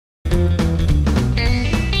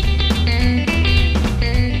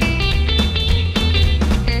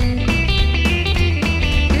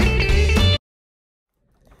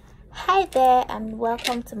there and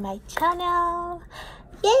welcome to my channel.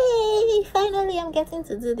 Yay, finally I'm getting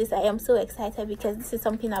to do this. I am so excited because this is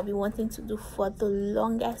something I've been wanting to do for the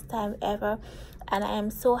longest time ever, and I am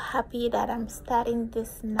so happy that I'm starting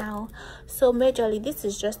this now. So majorly this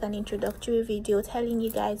is just an introductory video telling you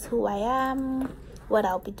guys who I am, what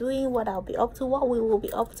I'll be doing, what I'll be up to, what we will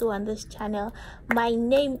be up to on this channel. My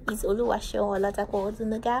name is Oluwaseun Olatapo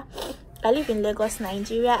Odunuga. I live in Lagos,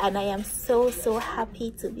 Nigeria, and I am so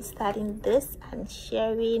happy to be starting this and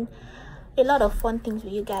sharing a lot of fun things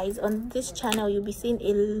with you guys. On this channel you'll be seeing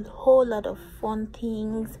a whole lot of fun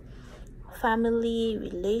things: family,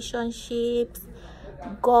 relationships,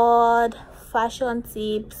 God, fashion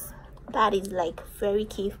tips. That is like very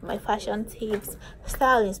key. My fashion tips,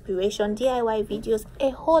 style inspiration, DIY videos,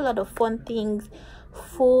 a whole lot of fun things,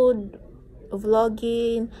 food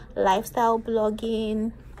vlogging, lifestyle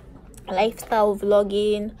vlogging,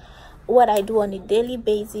 what I do on a daily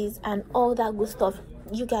basis, and all that good stuff.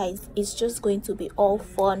 You guys, it's just going to be all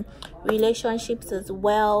fun. Relationships as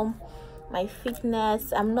well, my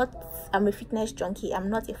fitness. I'm a fitness junkie. I'm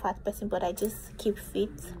not a fat person, but I just keep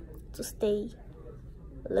fit to stay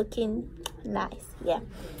looking nice. Yeah,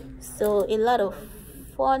 so a lot of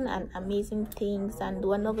fun and amazing things, and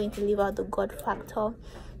we're not going to leave out the God factor.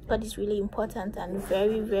 God is really important and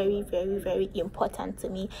very important to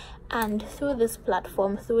me. And through this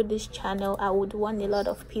platform, through this channel, I would want a lot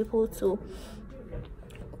of people to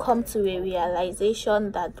come to a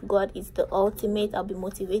realization that God is the ultimate. I'll be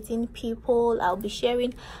motivating people. I'll be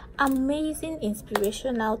sharing amazing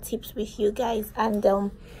inspirational tips with you guys, and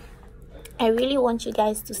I really want you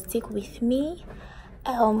guys to stick with me.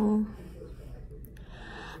 I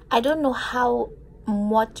don't know how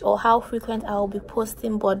much or how frequent I'll be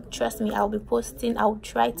posting, but trust me, I'll be posting. I'll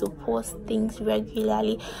try to post things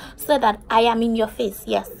regularly so that I am in your face.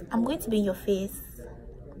 Yes, I'm going to be in your face.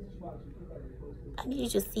 I need you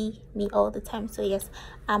to see me all the time. So yes,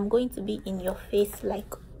 I'm going to be in your face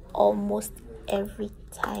like almost every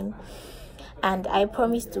time, and I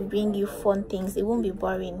promise to bring you fun things. It won't be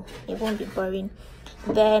boring.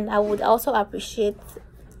 Then I would also appreciate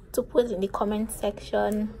to put in the comment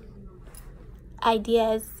section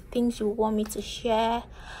ideas, things you want me to share,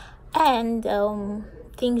 and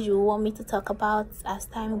things you want me to talk about as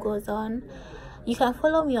time goes on. You can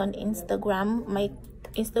follow me on Instagram. My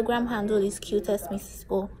Instagram handle is cutest Mrs.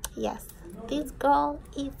 O. Yes, this girl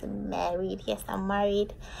is married. Yes, I'm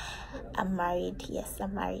married. Yes,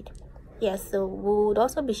 I'm married. Yes, so we would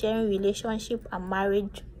also be sharing relationship and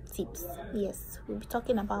marriage tips. Yes, we'll be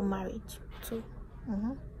talking about marriage too.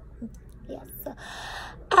 Yes,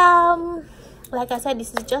 like I said,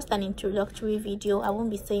 this is just an introductory video. I won't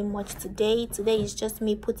be saying much today. Is just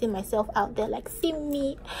me putting myself out there, like, see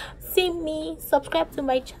me, subscribe to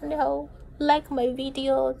my channel, like my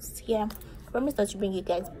videos. Yeah, I promise not to bring you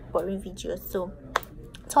guys boring videos. So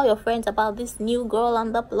tell your friends about this new girl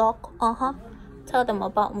on the block. Tell them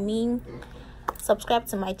about me. Subscribe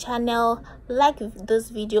to my channel, like this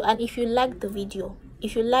video, and if you like the video,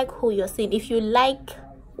 if you like who you're seeing, if you like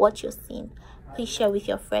what you're seeing, please share with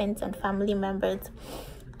your friends and family members.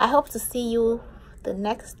 I hope to see you the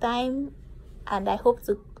next time, and I hope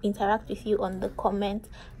to interact with you on the comment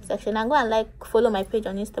section. And go and follow my page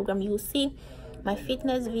on Instagram. You'll see my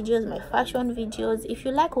fitness videos, my fashion videos. If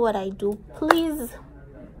you like what I do, please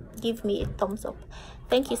give me a thumbs up.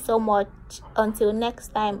 Thank you so much. Until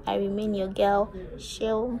next time, I remain your girl,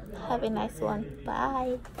 Sheil. Have a nice one.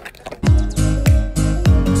 Bye.